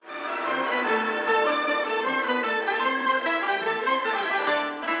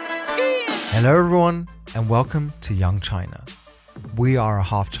Hello everyone and welcome to Young China. We are a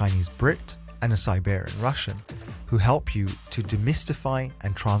half Chinese Brit and a Siberian Russian who help you to demystify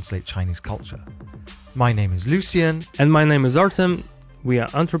and translate Chinese culture. My name is Lucian. And my name is Artem. We are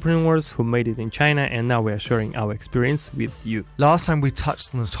entrepreneurs who made it in China and now we are sharing our experience with you. Last time we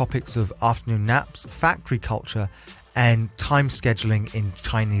touched on the topics of afternoon naps, factory culture and time scheduling in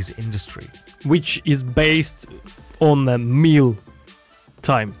Chinese industry. Which is based on a meal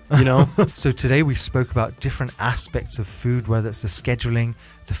time, you know? So today we spoke about different aspects of food, whether it's the scheduling,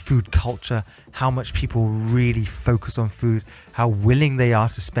 the food culture, how much people really focus on food, how willing they are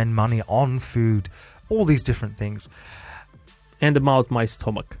to spend money on food, all these different things. And about my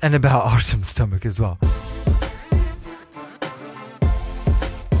stomach. And about Artem's stomach as well.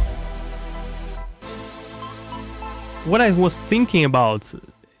 What I was thinking about,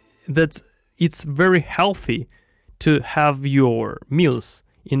 that it's very healthy to have your meals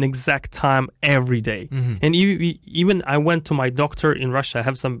in exact time every day. Mm-hmm. And even I went to my doctor in Russia. I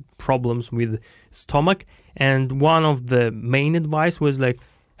have some problems with stomach. And one of the main advice was like,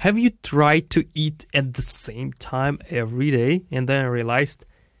 have you tried to eat at the same time every day? And then I realized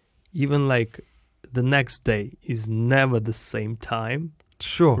even like the next day is never the same time.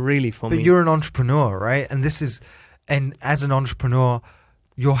 Sure. Really for me. me. But you're an entrepreneur, right? And as an entrepreneur,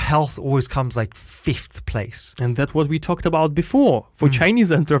 your health always comes like fifth place. And that's what we talked about before. For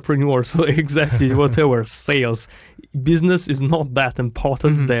Chinese entrepreneurs, exactly whatever, sales, business is not that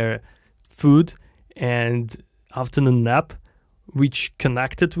important. Their food and afternoon nap, which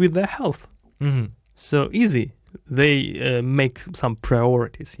connected with their health. So easy. They make some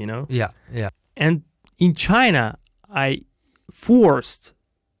priorities, you know? Yeah. And in China, I forced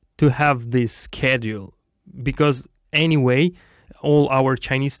to have this schedule because anyway, all our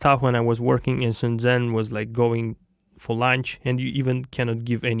Chinese staff when I was working in Shenzhen was like going for lunch and you even cannot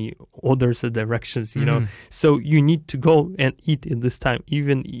give any orders or directions, you know. So you need to go and eat at this time,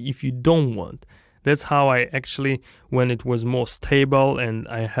 even if you don't want. That's how I actually, when it was more stable and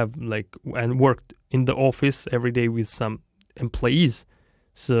I worked in the office every day with some employees.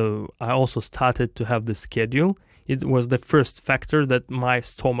 So I also started to have the schedule. It was the first factor that my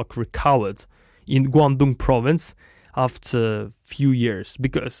stomach recovered in Guangdong province after a few years.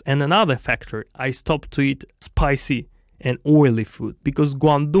 And another factor, I stopped to eat spicy and oily food because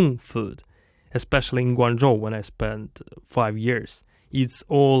Guangdong food, especially in Guangzhou when I spent 5 years, it's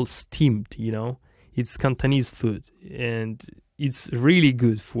all steamed, you know. It's Cantonese food and it's really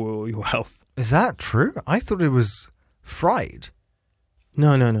good for your health. Is that true? I thought it was fried.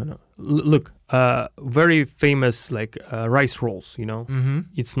 No. Look, very famous like rice rolls, you know.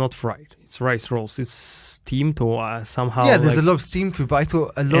 It's not fried. It's rice rolls. It's steamed or somehow. Yeah, there's a lot of steamed food, but I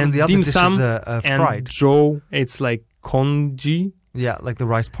thought a lot of the other dishes are fried. And zhou, it's like congee. Yeah, like the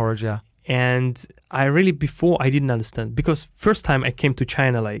rice porridge, yeah. And before I didn't understand because first time I came to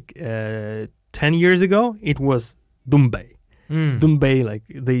China like 10 years ago, it was Dunbei. Dunbei, like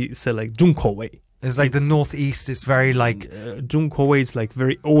they say like Zhongkou-wei. It's like the northeast, it's very like... Zhongkou-wei is like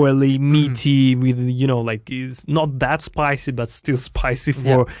very oily, meaty with, you know, like it's not that spicy, but still spicy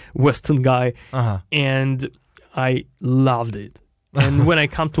for Western guy. And I loved it. And when I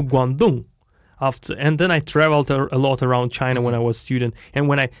come to Guangdong, and then I traveled a lot around China when I was a student. And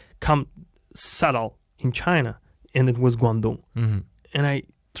when I settle in China, and it was Guangdong. And I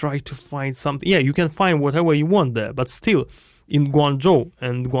try to find something. Yeah, you can find whatever you want there, but still... In Guangzhou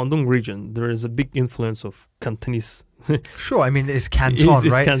and Guangdong region, there is a big influence of Cantonese. Sure, I mean, it's Canton,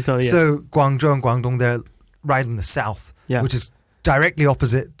 it's right? Canton, yeah. So Guangzhou and Guangdong, they're right in the south, which is directly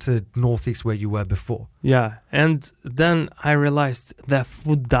opposite to northeast where you were before. Yeah, and then I realized that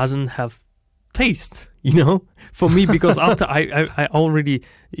food doesn't have taste, you know, for me, because after I already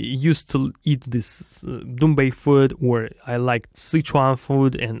used to eat this Dunbei food, or I liked Sichuan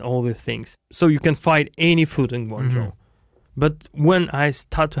food and all the things. So you can find any food in Guangzhou. But when I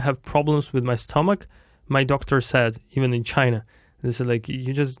start to have problems with my stomach, my doctor said, even in China, they said like,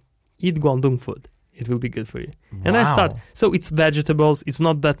 you just eat Guangdong food. It will be good for you. Wow. And I start. So it's vegetables. It's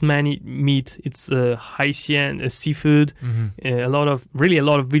not that many meat. It's haixian, seafood, a lot of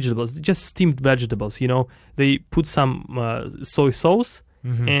vegetables, just steamed vegetables, you know. They put some soy sauce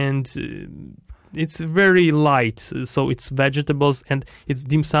and it's very light. So it's vegetables and it's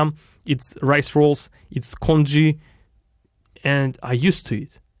dim sum, it's rice rolls, it's congee. And I used to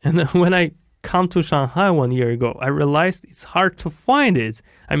it. And then when I come to Shanghai 1 year ago, I realized it's hard to find it.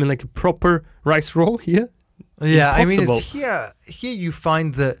 I mean, like a proper rice roll here. Yeah, Impossible. I mean, it's here you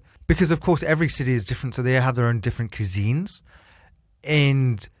find that, because of course every city is different, so they have their own different cuisines.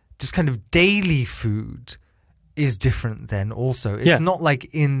 And just kind of daily food is different then also. It's Yeah. not like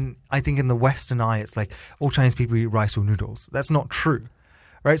I think in the Western eye, it's like all Chinese people eat rice or noodles. That's not true,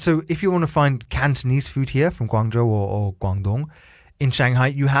 right? So if you want to find Cantonese food here from Guangzhou or Guangdong in Shanghai,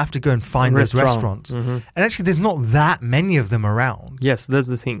 you have to go and find those restaurants. Mhm. And actually, there's not that many of them around. Yes, that's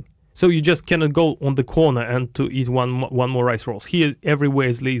the thing. So you just cannot go on the corner and to eat one more rice rolls. Here, everywhere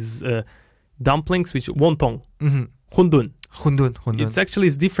is these dumplings, which wonton, Mm-hmm. hundun. Hundun. It's actually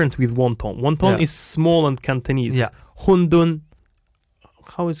different with wonton. Wonton Yeah. is small and Cantonese. Yeah. Hundun,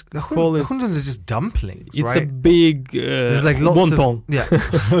 how is it called? Hunduns are just dumplings, It's a right? big There's like lots wonton. of... Yeah.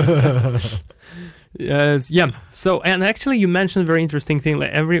 Yeah. So, and actually, you mentioned a very interesting thing.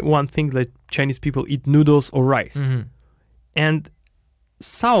 Like everyone thinks that Chinese people eat noodles or rice, Mhm. and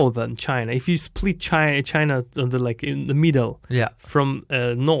southern China, if you split China on the, like in the middle Yeah. from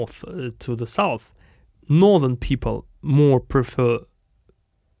north to the south, northern people more prefer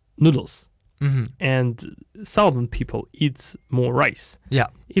noodles, Mm-hmm. and southern people eat more rice. Yeah.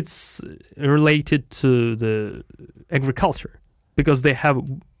 It's related to the agriculture because they have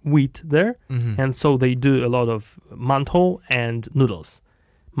wheat there, Mm-hmm. and so they do a lot of mantou and noodles.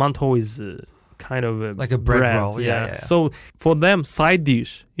 Mantou is kind of Like a bread roll, yeah. So for them, side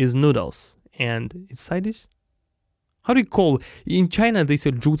dish is noodles, and it's side dish. How do you call in China? They say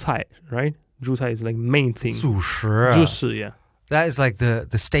猪菜, right? 猪菜 is like main thing. 主食. 主食, yeah. That is like the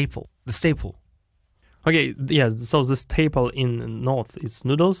staple. The staple. Okay, yeah. So the staple in the north is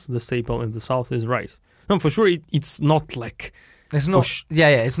noodles. The staple in the south is rice. No, for sure, it's not like. It's not,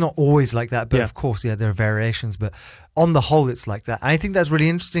 it's not always like that, but Yeah. of course, there are variations, but on the whole, it's like that. And I think that's really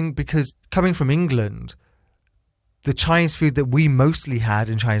interesting because coming from England, the Chinese food that we mostly had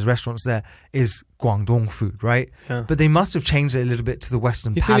in Chinese restaurants there is Guangdong food, right? Yeah. But they must have changed it a little bit to the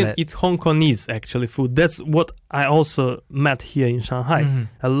Western palate. It's Hong Kongese actually food. That's what I also met here in Shanghai. Mhm.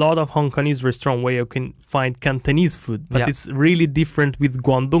 A lot of Hong Kongese restaurant where you can find Cantonese food, but Yeah. it's really different with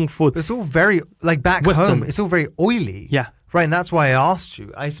Guangdong food. But it's all very, like back Western. home, it's all very oily. Yeah. Right, and that's why I asked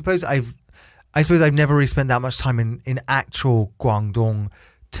you. I suppose I've never really spent that much time in actual Guangdong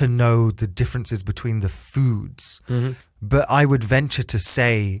to know the differences between the foods. Mhm. But I would venture to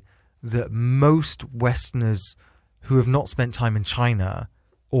say that most Westerners who have not spent time in China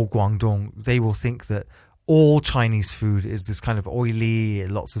or Guangdong, they will think that all Chinese food is this kind of oily,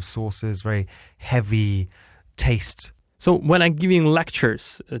 lots of sauces, very heavy taste. So when I'm giving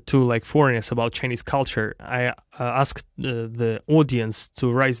lectures to like foreigners about Chinese culture, I ask the audience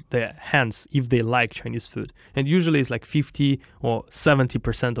to raise their hands if they like Chinese food. And usually it's like 50 or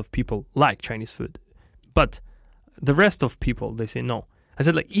 70% of people like Chinese food. But the rest of people, they say no. I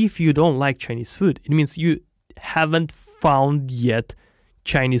said, like, if you don't like Chinese food, it means you haven't found yet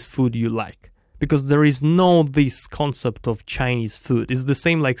Chinese food you like. Because there is no this concept of Chinese food. It's the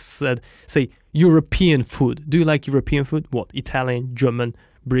same like say European food. Do you like European food? What? Italian, German,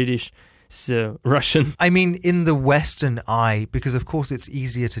 British, Russian? I mean, in the Western eye, because of course it's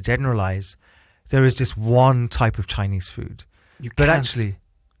easier to generalize, there is just one type of Chinese food. But actually,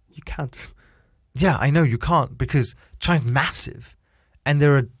 you can't. yeah, I know you can't because China's massive. And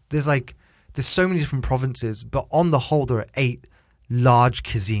there's so many different provinces, but on the whole, there are 8 large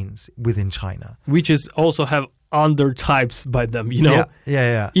cuisines within China. Which is also have under types by them, you know?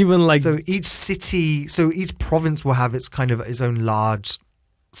 Yeah. Even like So each province will have its kind of its own large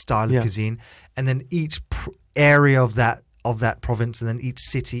style of Yeah. cuisine, and then each area of that province, and then each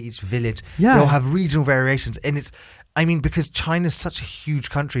city, each village, Yeah. they'll have regional variations. And because China's such a huge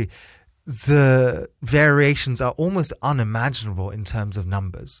country, the variations are almost unimaginable in terms of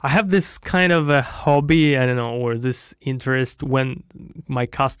numbers. I have this kind of a hobby, I don't know, or this interest when my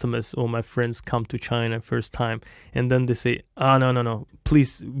customers or my friends come to China first time, and then they say, no,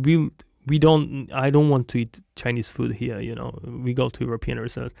 please, I don't want to eat Chinese food here, you know, we go to European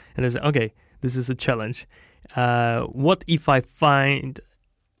restaurants. And they say, okay, this is a challenge. What if I find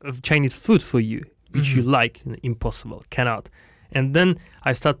Chinese food for you, which you like? Impossible, cannot. And then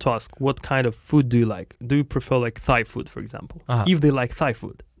I start to ask, what kind of food do you like? Do you prefer like Thai food, for example? Uh-huh. If they like Thai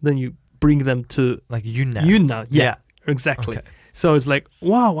food, then you bring them to Like Yunnan. Yunnan. Yeah, exactly. Okay. So it's like,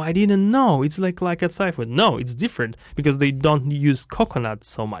 wow, I didn't know. It's like a Thai food. No, it's different because they don't use coconut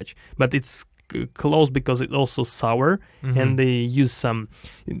so much, but it's close because it's also sour, and they use some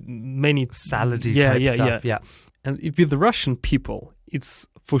many salady type stuff. Yeah. And if with the Russian people, it's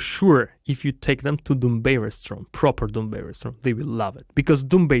for sure if you take them to Dongbei restaurant, proper Dongbei restaurant, they will love it. Because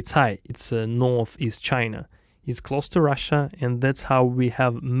Dongbei Cai, it's northeast China. It's close to Russia, and that's how we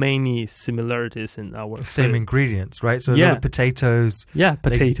have many similarities in our Same food. ingredients, right? So a Yeah. lot of potatoes, Yeah, like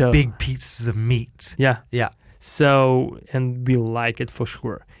potato. big pieces of meat. Yeah. Yeah. So, and we like it for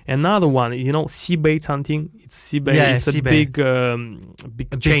sure. Another one, Xibei Canting. It's Xibei. Yeah, it's a Xibei. big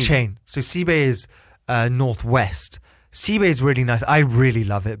A chain. big chain. So Xibei is northwest. Xibei is really nice. I really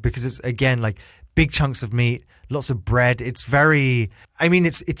love it because it's, again, like big chunks of meat, lots of bread. It's very,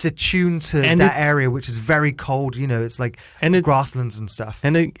 it's attuned to And that area, which is very cold. It's like grasslands and stuff.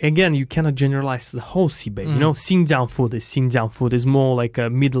 And again, you cannot generalize the whole Xibei. Xinjiang food is Xinjiang food. It's more like a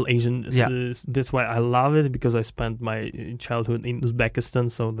Middle Asian. Yeah. That's why I love it, because I spent my childhood in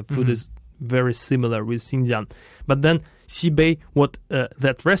Uzbekistan, so the food is very similar with Xinjiang. But then Xibei, what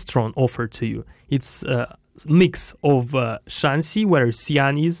that restaurant offered to you, it's a mix of Shanxi, where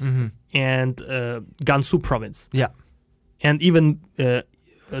Xi'an is, and Gansu province. Yeah. And even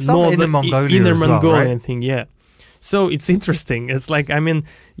Some Inner Mongolia Inner as well, Mongolian right? thing, yeah. So it's interesting. It's like,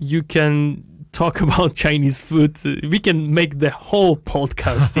 you can talk about Chinese food. We can make the whole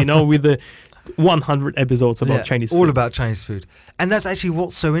podcast, with the 100 episodes about Chinese food. All about Chinese food. And that's actually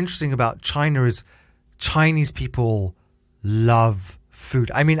what's so interesting about China is Chinese people love food.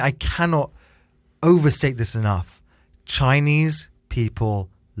 I cannot overstate this enough. Chinese people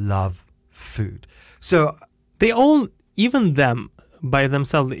love food. So they all, even them by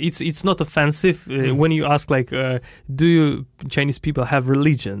themselves, it's not offensive when you ask, like, do you Chinese people have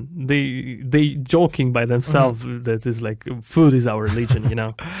religion? They joking by themselves that is like, food is our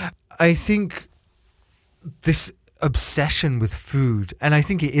religion, I think this obsession with food, and I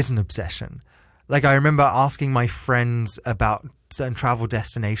think it is an obsession. Like, I remember asking my friends about certain travel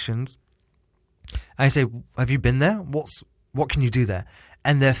destinations. I say, have you been there? What can you do there?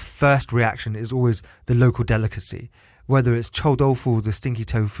 And their first reaction is always the local delicacy, whether it's chou doufu, the stinky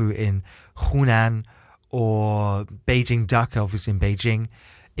tofu in Hunan, or Beijing duck, obviously in Beijing.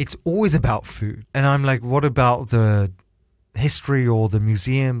 It's always about food. And I'm like, what about the history or the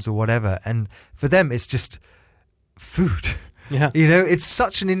museums or whatever? And for them, it's just food. Yeah. It's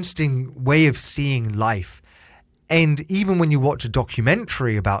such an interesting way of seeing life. And even when you watch a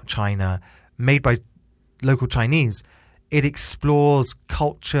documentary about China made by local Chinese, it explores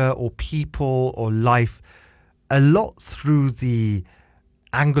culture or people or life a lot through the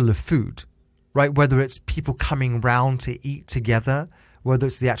angle of food, right? Whether it's people coming round to eat together, whether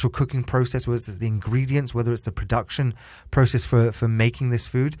it's the actual cooking process, whether it's the ingredients, whether it's the production process for making this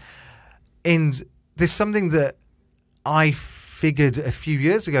food. And there's something that I figured a few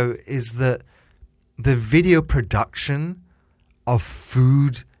years ago, is that the video production of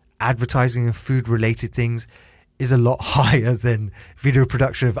food advertising and food related things is a lot higher than video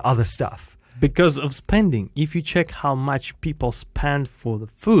production of other stuff. Because of spending. If you check how much people spend for the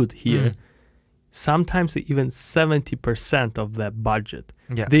food here, sometimes even 70% of their budget.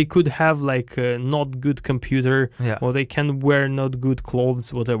 Yeah. They could have like a not good computer, Yeah. or they can wear not good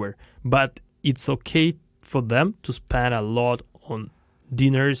clothes, whatever. But it's okay for them to spend a lot on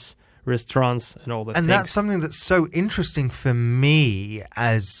dinners, restaurants, and all that. And that's something that's so interesting for me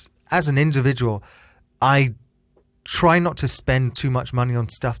as an individual. I try not to spend too much money on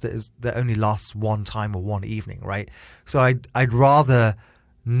stuff that only lasts one time or one evening, right? So I'd rather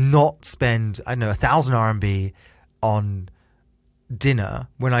not spend, 1,000 RMB on dinner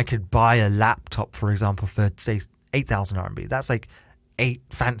when I could buy a laptop, for example, for say 8,000 RMB. That's like 8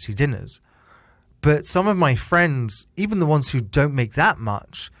 fancy dinners. But some of my friends, even the ones who don't make that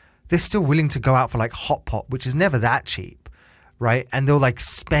much, they're still willing to go out for like hot pot, which is never that cheap, right? And they'll like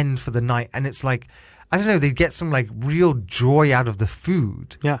spend for the night, and it's like, I don't know, they get some like real joy out of the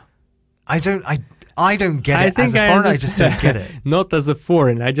food. Yeah. I don't get it. As a foreigner, I just don't get it. Not as a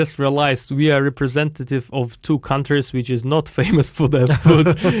foreigner. I just realized we are representative of 2 countries which is not famous for their food,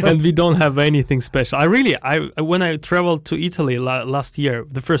 and we don't have anything special. When I traveled to Italy last year,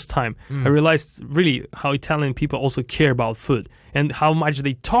 the first time, I realized really how Italian people also care about food and how much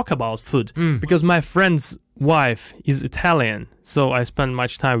they talk about food. Because my friend's wife is Italian, so I spend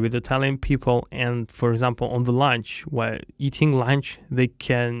much time with Italian people, and for example, on the lunch, while eating lunch, they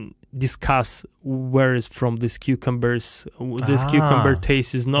can discuss where is from this cucumbers. This cucumber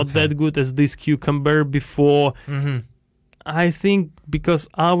taste is not that good as this cucumber before. I think because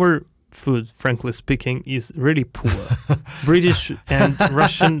our food, frankly speaking, is really poor. British and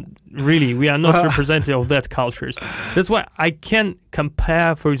Russian, really, we are not representative of that cultures. That's why I can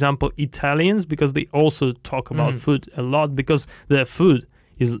compare, for example, Italians, because they also talk about food a lot, because their food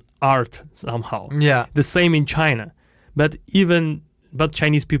is art somehow. Yeah. The same in China. But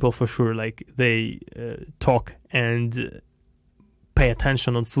Chinese people, for sure, like they talk and pay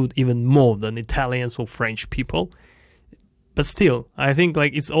attention on food even more than Italians or French people. But still, I think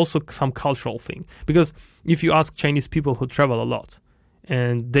like it's also some cultural thing. Because if you ask Chinese people who travel a lot,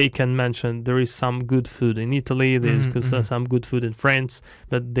 and they can mention there is some good food in Italy, there's some good food in France,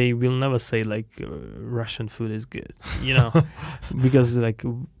 but they will never say like Russian food is good, you know, because like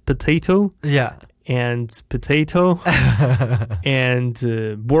potato Yeah. and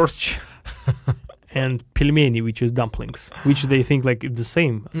borscht and pelmeni, which is dumplings, which they think like it's the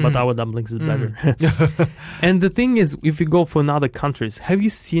same, but our dumplings is better. And the thing is, if you go for other countries, have you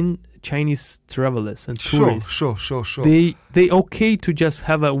seen Chinese travelers and tourists? Sure. They okay to just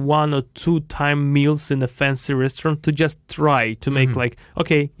have a 1 or 2 time meals in a fancy restaurant to just try to make like,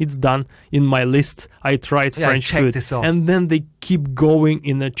 okay, it's done in my list. I tried French check food, this off. and then they keep going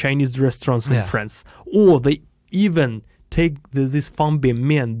in the Chinese restaurants in France, or they even take this fambian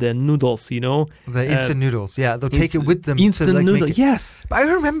mian, the noodles, you know, The instant noodles. Yeah, they'll take it with them. Instant like, noodle, make it. yes. But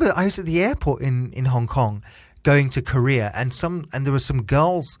I remember I was at the airport in Hong Kong going to Korea, and there were some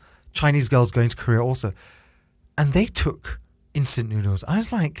girls, Chinese girls going to Korea also, and they took instant noodles. I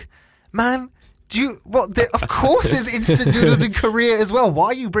was like, man, of course there's instant noodles in Korea as well. Why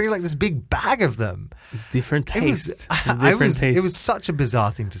are you bringing like this big bag of them? It's different taste. It was such a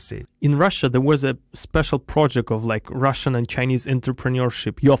bizarre thing to see. In Russia, there was a special project of like Russian and Chinese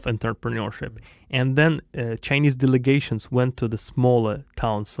entrepreneurship, youth entrepreneurship. And then Chinese delegations went to the smaller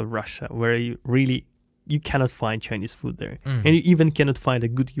towns of Russia where you cannot find Chinese food there. And you even cannot find a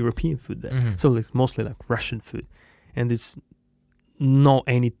good European food there. So it's mostly like Russian food. And it's no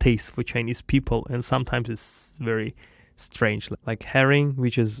any taste for Chinese people. And sometimes it's very strange. Like herring,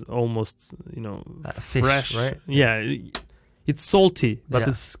 which is almost, you know, fish, fresh. right? Yeah. It's salty, but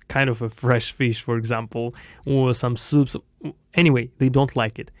it's kind of a fresh fish, for example, or some soups. Anyway, they don't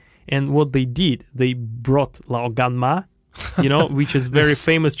like it. And what they did, they brought lao gan ma, you know, which is very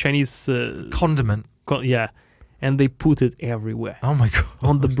famous Chinese condiment. And they put it everywhere. Oh my god!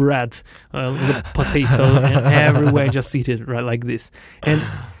 On the bread, the potato, and everywhere. Just eat it right like this. And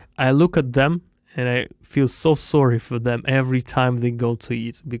I look at them and I feel so sorry for them every time they go to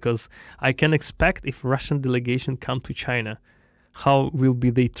eat, because I can expect if Russian delegation come to China, how will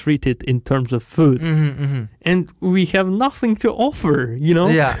be they treated in terms of food, and we have nothing to offer, you know.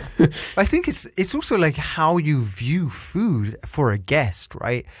 Yeah, I think it's also like how you view food for a guest,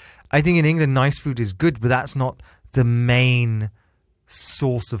 right? I think in England, nice food is good, but that's not the main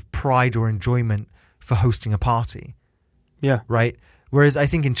source of pride or enjoyment for hosting a party. Yeah. Right? Whereas I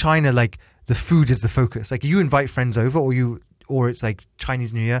think in China, like, the food is the focus. Like, you invite friends over or it's like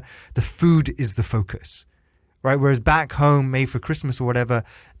Chinese New Year, the food is the focus. Right? Whereas back home, maybe for Christmas or whatever,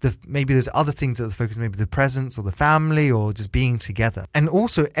 maybe there's other things that are the focus, maybe the presents or the family or just being together. And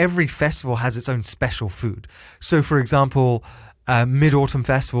also, every festival has its own special food. So, for example, Mid-Autumn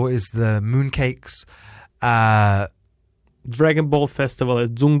Festival is the mooncakes. Dragon Ball Festival is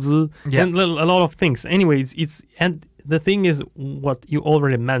Zhongzi, and a lot of things. Anyways, and the thing is what you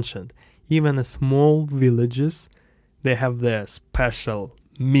already mentioned. Even the small villages, they have their special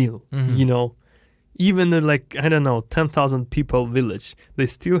meal. You know, even like 10,000 people village, they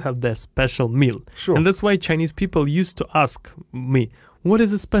still have their special meal. Sure. And that's why Chinese people used to ask me, "What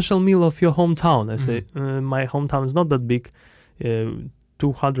is the special meal of your hometown?" I say, "My hometown is not that big."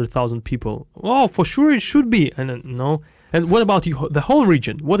 200,000 people. Oh, for sure it should be. And then, no. And what about the whole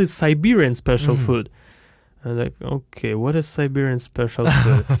region? What is Siberian special food? And like, okay, what is Siberian special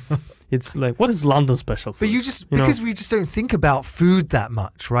food? It's like, what is London special food? But because we just don't think about food that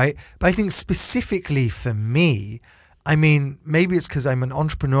much, right? But I think specifically for me, I mean, maybe it's because I'm an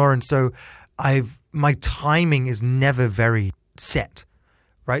entrepreneur, and so my timing is never very set,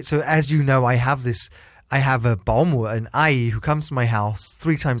 right? So as you know, I have a Baomu, an Ai, who comes to my house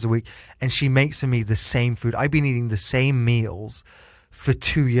 3 times a week, and she makes for me the same food. I've been eating the same meals for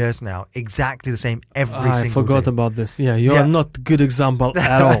 2 years now, exactly the same every single day. I forgot about this. Yeah, you're not a good example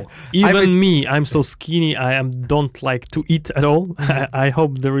at all. Even me, I'm so skinny. I don't like to eat at all. I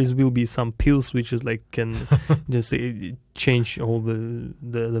hope there will be some pills which is like can just change all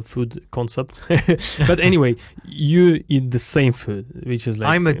the food concept. But anyway, you eat the same food, which is like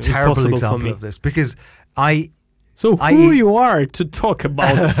I'm a terrible example of this because you are to talk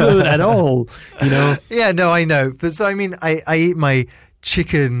about food at all, you know? Yeah, no, I know. But so, I mean, I eat my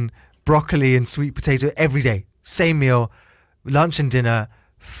chicken, broccoli and sweet potato every day. Same meal, lunch and dinner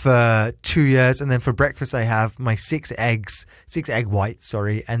for 2 years. And then for breakfast, I have my 6 egg whites,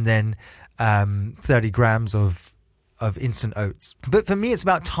 and then 30 grams of instant oats. But for me, it's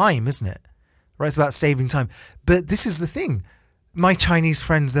about time, isn't it? Right? It's about saving time. But this is the thing. My Chinese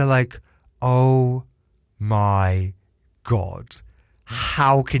friends, they're like, oh my God,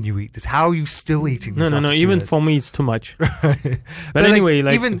 how can you eat this? How are you still eating this? No. after 2 Even years? for me, it's too much. But But anyway,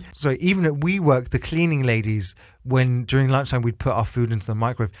 like even at WeWork, the cleaning ladies, when during lunchtime we'd put our food into the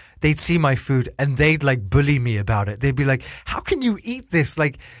microwave, they'd see my food and they'd like bully me about it. They'd be like, "How can you eat this?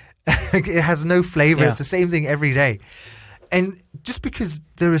 Like, it has no flavor. Yeah. It's the same thing every day." And just because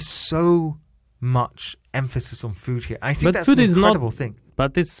there is so much emphasis on food here, I think But that's food an is not- incredible thing.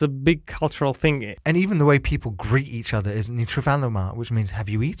 but it's a big cultural thing. And even the way people greet each other is "Ni吃饭了吗?" which means "Have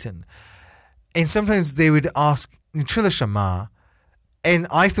you eaten?" And sometimes they would ask "你吃了什么?" And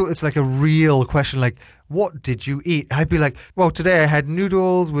I thought it's like a real question, like, what did you eat? I'd be like, well, today I had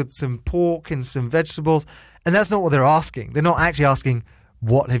noodles with some pork and some vegetables. And that's not what they're asking. They're not actually asking,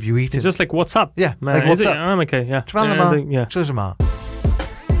 what have you eaten? It's just like, what's up? Yeah, Man, like, what's is it- up? I'm okay, yeah. 吃饭了吗？ Yeah. 吃了什么？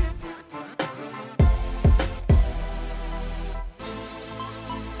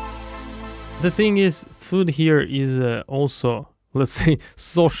 The thing is, food here is also, let's say,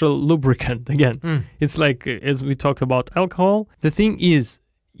 social lubricant again. Mm. It's like, as we talked about alcohol, the thing is,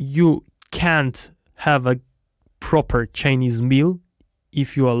 you can't have a proper Chinese meal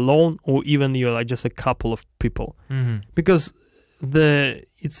if you're alone or even you're like just a couple of people. Mm-hmm. Because the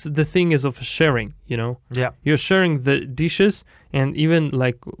thing is of sharing, you know? Yeah. You're sharing the dishes, and even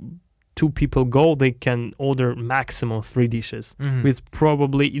like 2 people go, they can order maximum 3 dishes. Mhm. With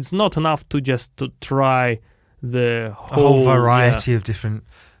probably, it's not enough to just to try the A whole whole variety of different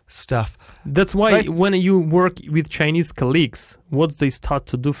stuff. That's why Like- when you work with Chinese colleagues, what they start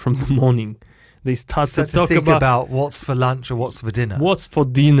to do from the morning, they start Start to to talk think about about what's for lunch or what's for dinner. what's for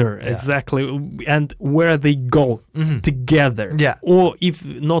dinner, Yeah. exactly, and where they go Mhm. together. Yeah. Or if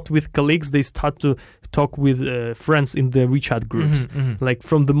not with colleagues, they start to talk with friends in the WeChat groups. Mhm, mhm. Like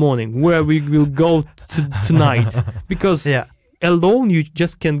from the morning, where we will go tonight. Because Yeah. alone, you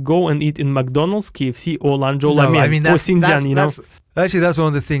just can go and eat in McDonald's, KFC, or Lanzhou No, Lamian, I mean, or that's, Xinjiang, you know? actually, that's one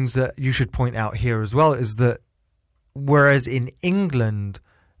of the things that you should point out here as well, is that whereas in England,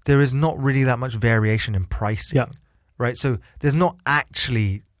 there is not really that much variation in pricing. Yeah. Right? So there's not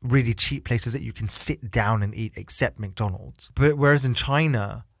actually really cheap places that you can sit down and eat except McDonald's. But whereas in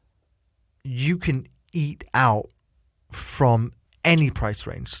China, you can eat out from any price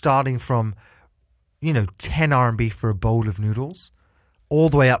range, starting from, 10 RMB for a bowl of noodles, all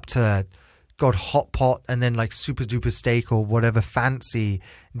the way up to, God, hot pot, and then like super duper steak or whatever fancy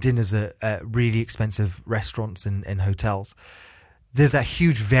dinners at really expensive restaurants and hotels. There's that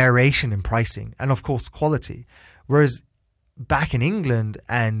huge variation in pricing and, of course, quality. Whereas back in England,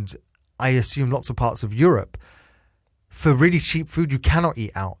 and I assume lots of parts of Europe, for really cheap food, you cannot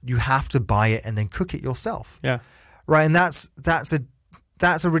eat out. You have to buy it and then cook it yourself. Yeah. Right, and that's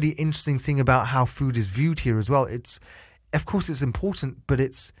a really interesting thing about how food is viewed here as well. Of course, it's important, but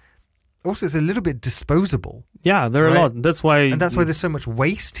it's a little bit disposable, Yeah, there are Right. a lot. That's why, and that's why there's so much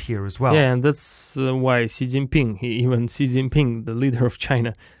waste here as well. yeah, and that's why Xi Jinping, the leader of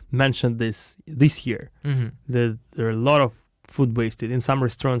China, mentioned this year. Hmm. That there are a lot of food wasted in some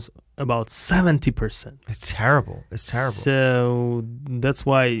restaurants, about 70%. It's terrible. It's terrible. So that's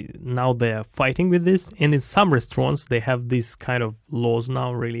why now they are fighting with this. And in some restaurants, they have these kind of laws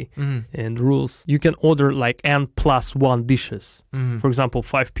now, really, Mhm. and rules. You can order like N+1 dishes. Mhm. For example,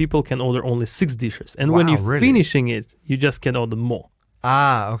 5 people can order only 6 dishes. And when Wow, you're really? finishing it, you just can order more.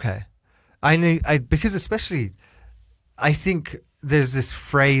 Okay. I know. Because especially, I think there's this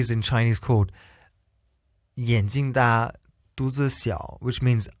phrase in Chinese called 眼睛大肚子小, which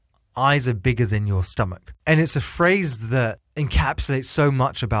means eyes are bigger than your stomach. And it's a phrase that encapsulates so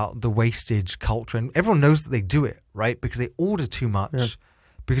much about the wastage culture. And everyone knows that they do it, right? Because they order too much. Yeah.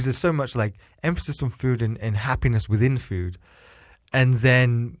 Because there's so much like emphasis on food and happiness within food. And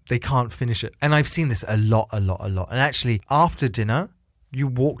then they can't finish it. And I've seen this a lot. And actually, after dinner, you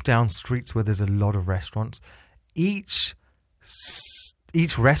walk down streets where there's a lot of restaurants. Each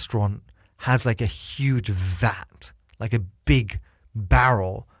restaurant has like a huge vat, like a big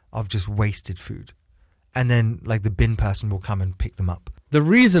barrel of just wasted food. And then like the bin person will come and pick them up. The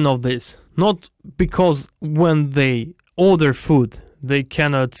reason of this, not because when they order food, they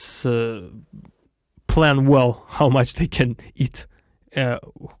cannot plan well how much they can eat.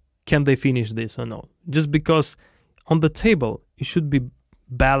 Can they finish this or not? Just because on the table, it should be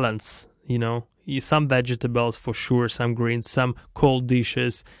balanced, some vegetables for sure, some greens, some cold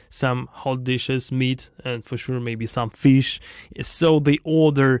dishes, some hot dishes, meat, and for sure maybe some fish. So they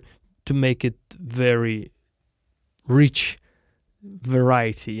order to make it very rich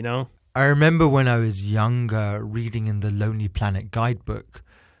variety, I remember when I was younger reading in the Lonely Planet guidebook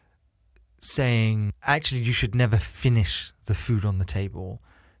saying, actually, you should never finish the food on the table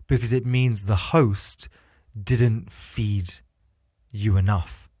because it means the host didn't feed you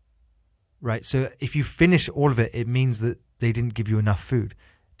enough, right? So if you finish all of it, it means that they didn't give you enough food.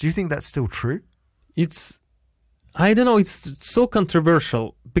 Do you think that's still true? I don't know, it's so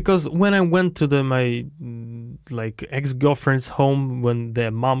controversial because when I went to my like ex-girlfriend's home when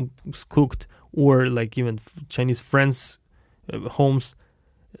their mom cooked, or like even Chinese friends' homes,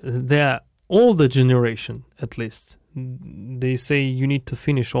 they're older generation at least. They say you need to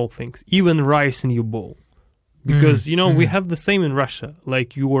finish all things, even rice in your bowl. Because, we have the same in Russia.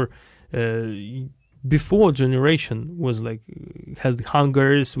 Like your before generation was like, had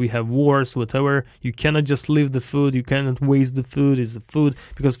hungers, we have wars, whatever. You cannot just leave the food. You cannot waste the food. It's the food.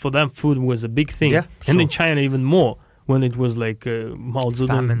 Because for them, food was a big thing. Yeah, and sure. in China, even more. When it was like Mao Zedong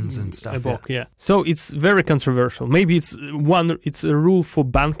Famines and stuff. epoch, yeah. So it's very controversial. Maybe it's a rule for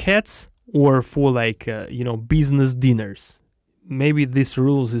banquets or for like business dinners. Maybe this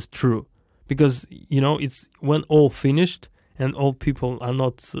rules is true because it's when all finished and all people are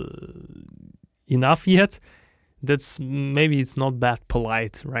not enough yet. That's maybe it's not that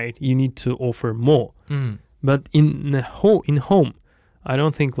polite, right? You need to offer more. But in home. I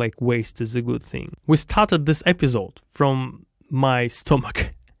don't think like waste is a good thing. We started this episode from my stomach.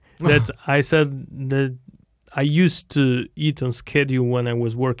 That I said that I used to eat on schedule when I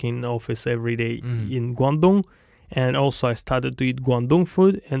was working in the office every day in Guangdong. And also I started to eat Guangdong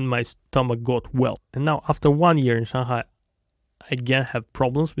food and my stomach got well. And now after 1 year in Shanghai, I again have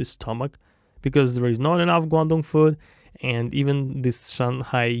problems with stomach because there is not enough Guangdong food. And even this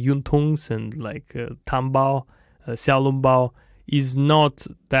Shanghai Yuntongs and like Tanbao, Xiaolongbao, is not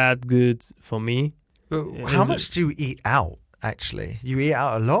that good for me. How much do you eat out, actually? You eat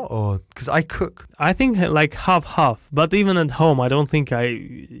out a lot, or because I cook? I think like half. But even at home, I don't think I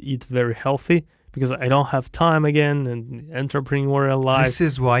eat very healthy because I don't have time again and entrepreneurial life. This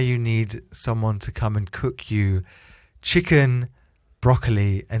is why you need someone to come and cook you chicken,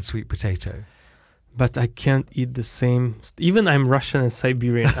 broccoli, and sweet potato. But I can't eat the same. Even I'm Russian and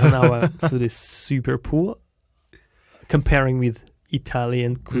Siberian, and our food is super poor. Comparing with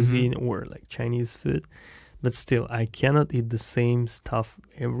Italian cuisine or like Chinese food, but still I cannot eat the same stuff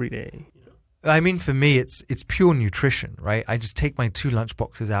every day. I mean, for me, it's pure nutrition, right? I just take my 2 lunch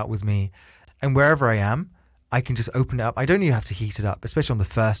boxes out with me, and wherever I am, I can just open it up. I don't even have to heat it up, especially on the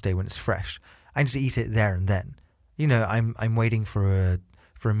first day when it's fresh. I just eat it there and then. I'm waiting for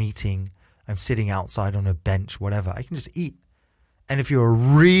a meeting. I'm sitting outside on a bench, whatever. I can just eat. And if you're a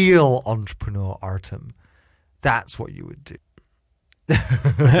real entrepreneur, Artem, that's what you would do.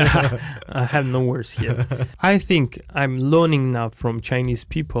 I have no words yet. I think I'm learning now from Chinese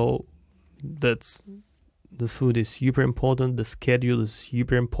people that the food is super important, the schedule is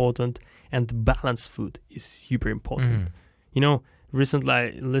super important, and the balanced food is super important. Recently I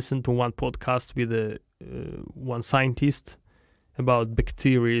listened to one podcast with one scientist about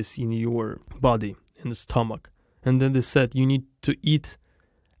bacteria in your body, in the stomach. And then they said you need to eat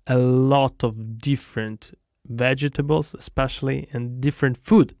a lot of different vegetables especially and different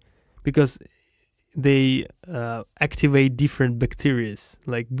food because they activate different bacteria,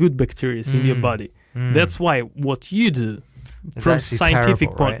 like good bacteria in your body. That's why what you do it's from scientific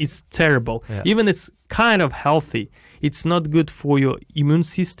terrible, point right? is terrible. Yeah. Even it's kind of healthy. It's not good for your immune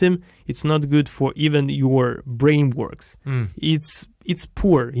system. It's not good for even your brain works. It's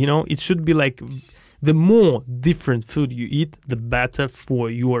poor, It should be like the more different food you eat, the better for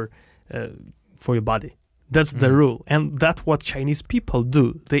your body. That's the rule. And that's what Chinese people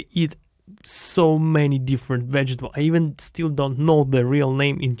do. They eat so many different vegetables. I even still don't know the real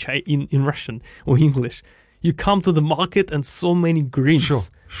name in Russian or English. You come to the market and so many greens.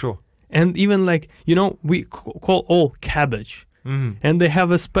 Sure. And even like, we call all cabbage. And they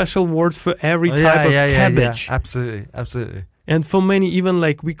have a special word for every type of cabbage. Yeah. Absolutely. And for many, even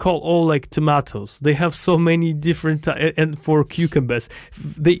like we call all like tomatoes. They have so many different, and for cucumbers,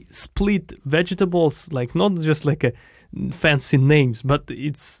 they split vegetables like not just like a fancy names, but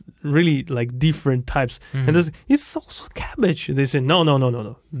it's really like different types. And it's also cabbage. They say,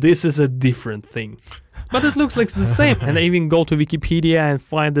 no. This is a different thing. But it looks like the same. And I even go to Wikipedia and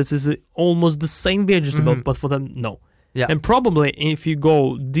find this is almost the same vegetable, but for them, no. Yeah. And probably if you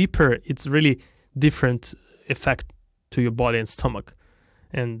go deeper, it's really different effect to your body and stomach.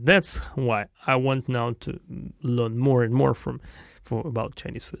 And that's why I want now to learn more and more about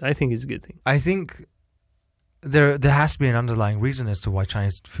Chinese food. I think it's a good thing. I think there has to be an underlying reason as to why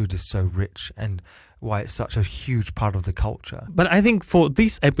Chinese food is so rich and why it's such a huge part of the culture. But I think for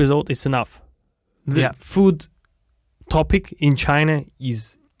this episode, it's enough. The food topic in China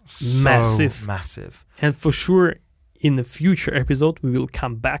is so massive. Massive. And for sure, in the future episode, we will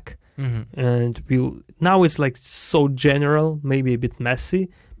come back and now it's like so general, maybe a bit messy,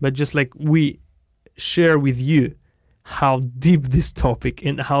 but just like we share with you how deep this topic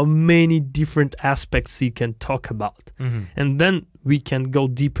and how many different aspects you can talk about. And then we can go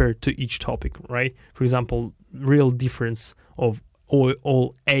deeper to each topic, right? For example, real difference of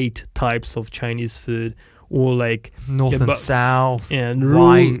all 8 types of Chinese food, or like north and south, and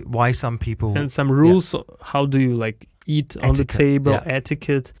why some people, and some rules. How do you like eat on the table,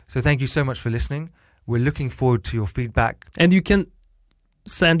 etiquette. So thank you so much for listening. We're looking forward to your feedback. And you can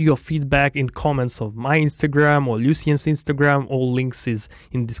send your feedback in comments of my Instagram or Lucien's Instagram. All links is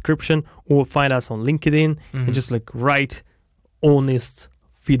in description, or find us on LinkedIn and just like write honest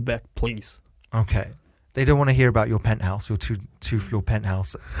feedback, please. Okay. They don't want to hear about your penthouse, your two-floor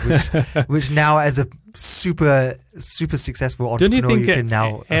penthouse, which now as a super successful entrepreneur you can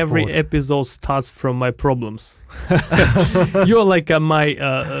now every afford. episode starts from my problems? You're like my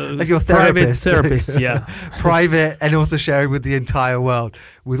like your private therapist, yeah. Private, and also sharing with the entire world,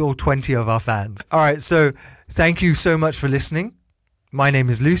 with all 20 of our fans. All right, so thank you so much for listening. My name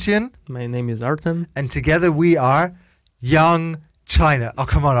is Lucien. My name is Artem. And together we are Young China. Oh,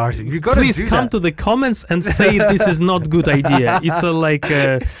 come on, Artem. You've got to do that. Please come to the comments and say this is not good idea. It's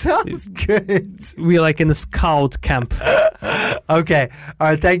it sounds good. We're like in a scout camp. Okay. All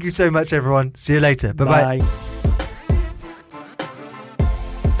right. Thank you so much, everyone. See you later. Bye-bye. Bye.